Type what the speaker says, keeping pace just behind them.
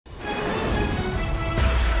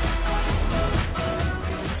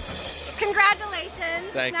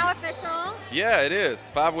Thank Now you. official. Yeah, it is.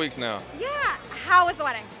 5 weeks now. Yeah. How was the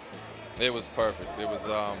wedding? It was perfect. It was,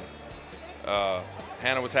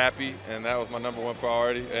 Hannah was happy, and that was my #1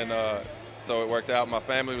 priority. And so it worked out. My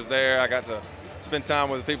family was there. I got to spend time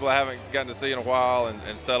with the people I haven't gotten to see in a while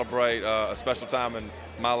and celebrate a special time in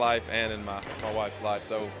my life and in my wife's life.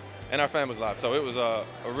 So, and our family's life. So it was a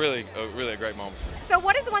really great moment. So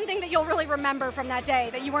what is one thing that you'll really remember from that day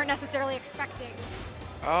that you weren't necessarily expecting?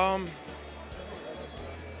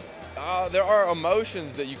 There are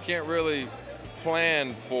emotions that you can't really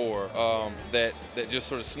plan for that just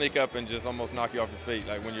sort of sneak up and just almost knock you off your feet.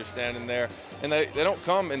 Like when you're standing there, and they don't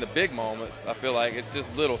come in the big moments. I feel like it's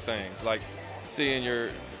just little things, like seeing your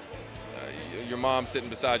mom sitting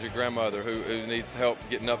beside your grandmother who needs help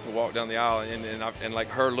getting up to walk down the aisle, and like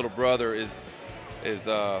her little brother is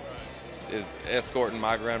escorting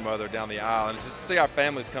my grandmother down the aisle, and just to see our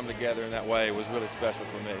families come together in that way was really special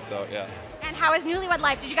for me. So yeah. And how is newlywed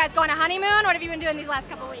life? Did you guys go on a honeymoon? What have you been doing these last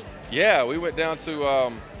couple of weeks? Yeah, we went down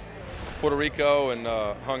to Puerto Rico and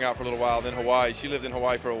hung out for a little while. Then Hawaii. She lived in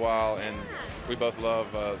Hawaii for a while, and we both love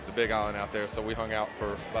the Big Island out there. So we hung out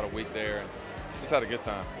for about a week there and just had a good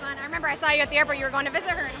time. Fun. I remember I saw you at the airport. You were going to visit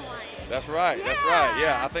her in Hawaii. That's right. Yeah. That's right.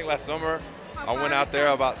 Yeah, I think last summer I went out there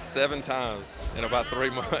about 7 times in about 3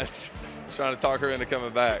 months, trying to talk her into coming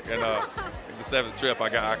back. And the 7th trip,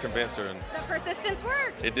 I convinced her. And the persistence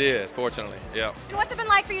worked. It did, fortunately. Yeah. So what's it been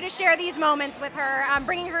like for you to share these moments with her,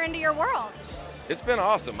 bringing her into your world? It's been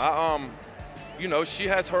awesome. You know, she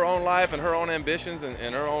has her own life and her own ambitions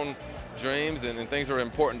and her own dreams and things that are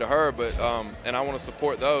important to her. But and I want to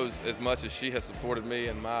support those as much as she has supported me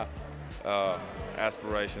and my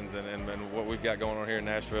aspirations and what we've got going on here in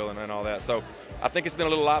Nashville and all that. So I think it's been a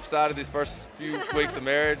little lopsided these first few weeks of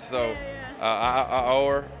marriage. So I owe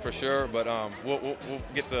her for sure. But we'll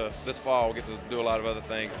get to this fall. We'll get to do a lot of other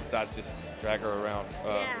things besides just drag her around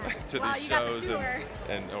to these shows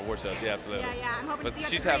and award shows. Yeah, absolutely. Yeah, I'm hoping but to see you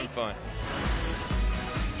at she's the having parade. fun.